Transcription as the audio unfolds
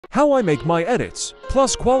How I make my edits,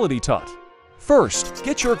 plus Quality Tut. First,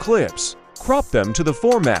 get your clips. Crop them to the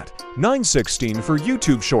format 9:16 for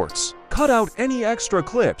YouTube Shorts. Cut out any extra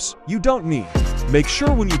clips you don't need. Make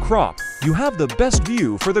sure when you crop, you have the best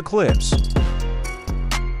view for the clips.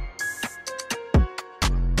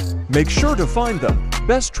 Make sure to find the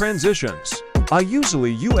best transitions. I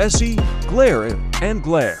usually use SE, Glare, and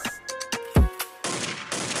Glare.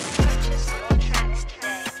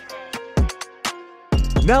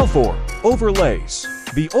 Now for overlays.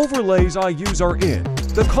 The overlays I use are in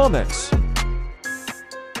the comments.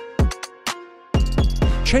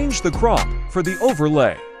 Change the crop for the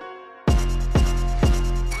overlay.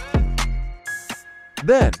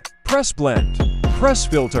 Then, press blend. Press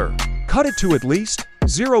filter. Cut it to at least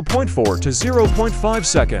 0.4 to 0.5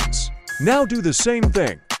 seconds. Now do the same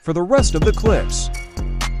thing for the rest of the clips.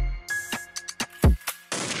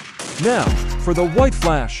 Now, for the white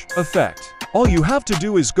flash effect, all you have to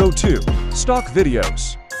do is go to Stock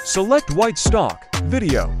Videos. Select White Stock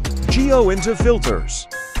Video. Geo into Filters.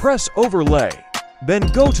 Press Overlay. Then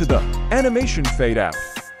go to the Animation Fade Out.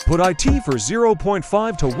 Put IT for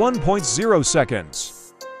 0.5 to 1.0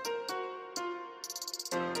 seconds.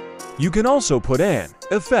 You can also put an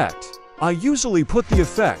effect. I usually put the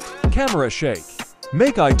effect Camera Shake.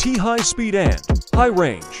 Make IT high speed and high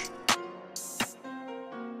range.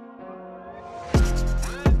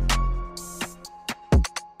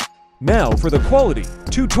 Now for the quality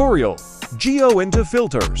tutorial. Geo into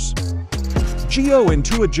Filters. Geo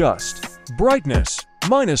into Adjust. Brightness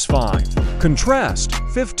 -5. Contrast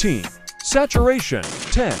 15. Saturation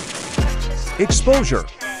 10. Exposure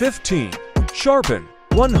 15. Sharpen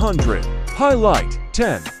 100. Highlight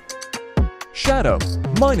 10. Shadow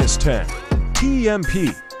 -10.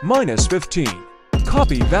 TMP -15.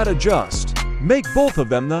 Copy that adjust. Make both of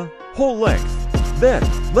them the whole length. Then,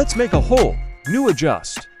 let's make a whole new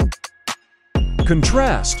adjust.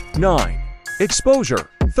 Contrast 9. Exposure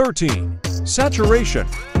 13. Saturation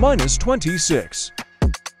 -26.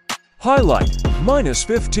 Highlight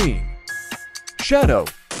 -15. Shadow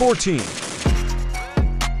 14.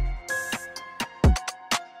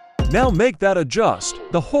 Now make that adjust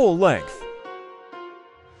the whole length.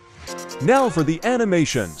 Now for the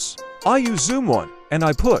animations. I use Zoom 1 and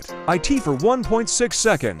I put IT for 1.6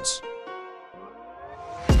 seconds.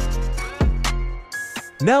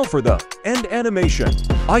 Now for the end animation.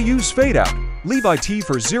 I use Fade Out. Leave IT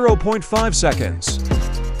for 0.5 seconds.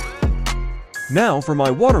 Now for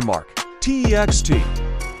my watermark, TEXT.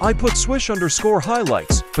 I put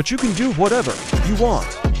swish_highlights, but you can do whatever you want.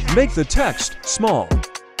 Make the text small.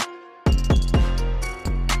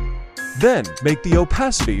 Then make the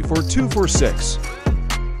opacity for 246.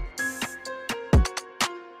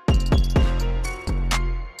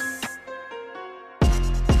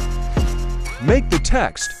 Make the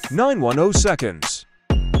text 910 seconds.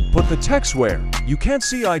 Put the text where you can't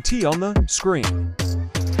see IT on the screen.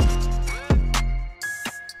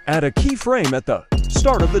 Add a keyframe at the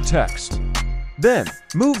start of the text. Then,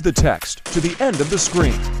 move the text to the end of the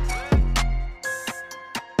screen.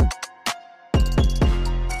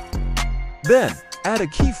 Then, add a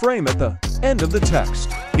keyframe at the end of the text.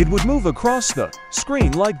 It would move across the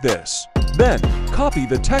screen like this. Then, copy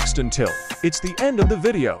the text until it's the end of the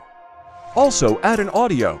video. Also, add an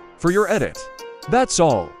audio for your edit. That's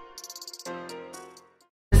all.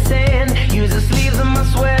 Use the sleeves of my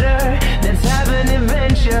sweater. Let's have an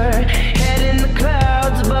adventure. Head in the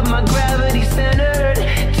clouds above my gravity center.